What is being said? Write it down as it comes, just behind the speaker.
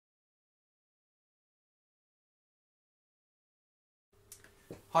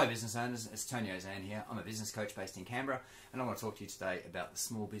Hi business owners, it's Tony Ozanne here. I'm a business coach based in Canberra and I want to talk to you today about the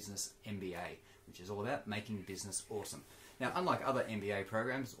Small Business MBA, which is all about making business awesome. Now, unlike other MBA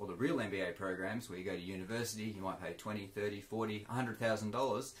programs or the real MBA programs where you go to university, you might pay $20, $30, $40,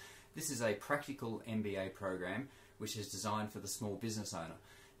 $100,000, this is a practical MBA program which is designed for the small business owner.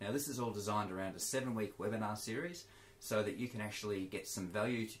 Now, this is all designed around a 7-week webinar series so that you can actually get some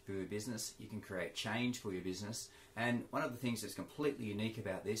value for your business, you can create change for your business, and one of the things that's completely unique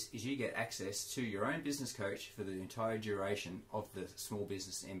about this is you get access to your own business coach for the entire duration of the Small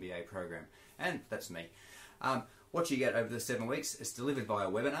Business MBA program, and that's me. What you get over the 7 weeks is delivered via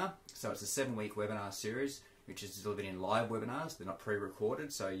webinar, so it's a 7-week webinar series which is delivered in live webinars. They're not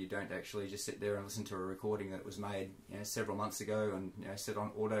pre-recorded, so you don't actually just sit there and listen to a recording that was made several months ago and set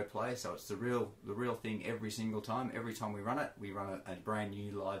on autoplay. So it's the real thing every single time. Every time we run a brand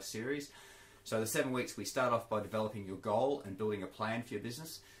new live series. So the 7 weeks, we start off by developing your goal and building a plan for your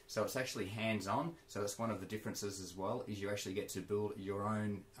business. So it's actually hands-on. So that's one of the differences as well, is you actually get to build your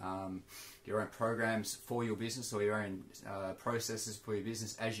own programs for your business, or your own processes for your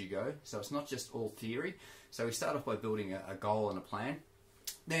business as you go. So it's not just all theory. So we start off by building a goal and a plan.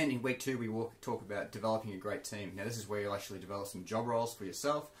 Then in week 2, we talk about developing a great team. Now this is where you'll actually develop some job roles for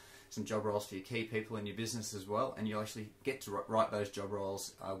yourself, some job roles for your key people in your business as well, and you'll actually get to write those job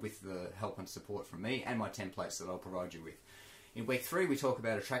roles with the help and support from me and my templates that I'll provide you with. In week 3, we talk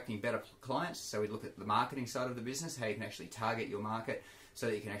about attracting better clients, so we look at the marketing side of the business, how you can actually target your market so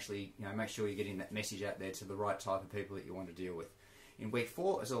that you can actually make sure you're getting that message out there to the right type of people that you want to deal with. In week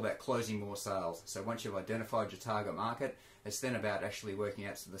 4, it's all about closing more sales. So once you've identified your target market, it's then about actually working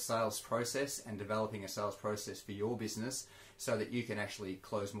out the sales process and developing a sales process for your business so that you can actually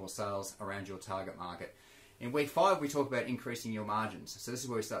close more sales around your target market. In week 5, we talk about increasing your margins. So this is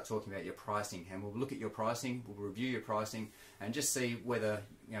where we start talking about your pricing, and we'll look at your pricing, we'll review your pricing, and just see whether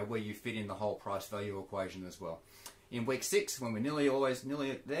where you fit in the whole price value equation as well. In week 6, when we're nearly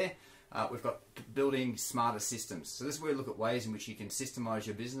there, we've got building smarter systems. So this is where we look at ways in which you can systemize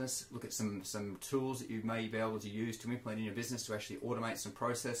your business, look at some tools that you may be able to use to implement in your business to actually automate some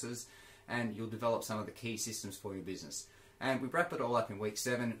processes, and you'll develop some of the key systems for your business. And we wrap it all up in week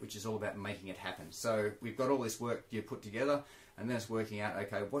 7, which is all about making it happen. So we've got all this work you put together, and then it's working out,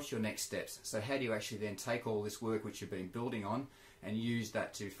 okay, what's your next steps? So how do you actually then take all this work which you've been building on and use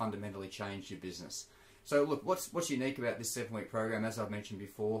that to fundamentally change your business? So look, what's unique about this 7-week program, as I've mentioned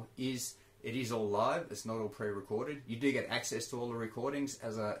before, is it is all live. It's not all pre-recorded. You do get access to all the recordings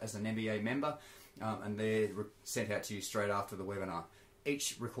as an MBA member, and they're sent out to you straight after the webinar.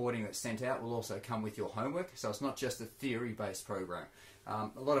 Each recording that's sent out will also come with your homework, so it's not just a theory-based program. A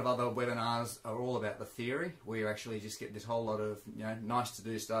lot of other webinars are all about the theory, where you actually just get this whole lot of nice to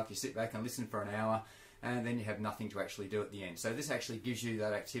do stuff. You sit back and listen for an hour, and then you have nothing to actually do at the end. So this actually gives you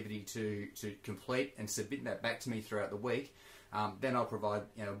that activity to complete and submit that back to me throughout the week. Then I'll provide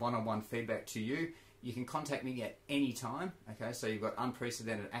one-on-one feedback to you. You can contact me at any time. Okay, so you've got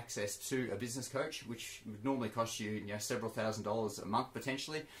unprecedented access to a business coach, which would normally cost you several $1,000s a month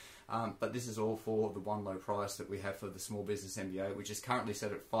potentially. But this is all for the one low price that we have for the Small Business MBA, which is currently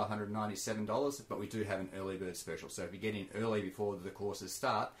set at $597. But we do have an early bird special. So if you get in early before the courses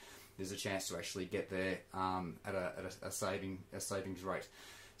start, there's a chance to actually get there at a savings rate.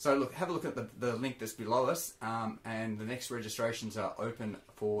 So look, have a look at the link that's below us, and the next registrations are open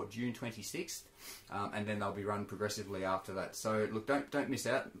for June 26th, and then they'll be run progressively after that. So look, don't miss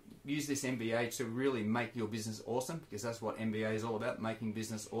out. Use this MBA to really make your business awesome, because that's what MBA is all about, making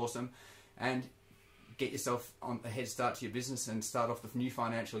business awesome, and get yourself on a head start to your business and start off the new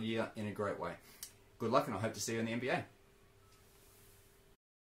financial year in a great way. Good luck, and I hope to see you in the MBA.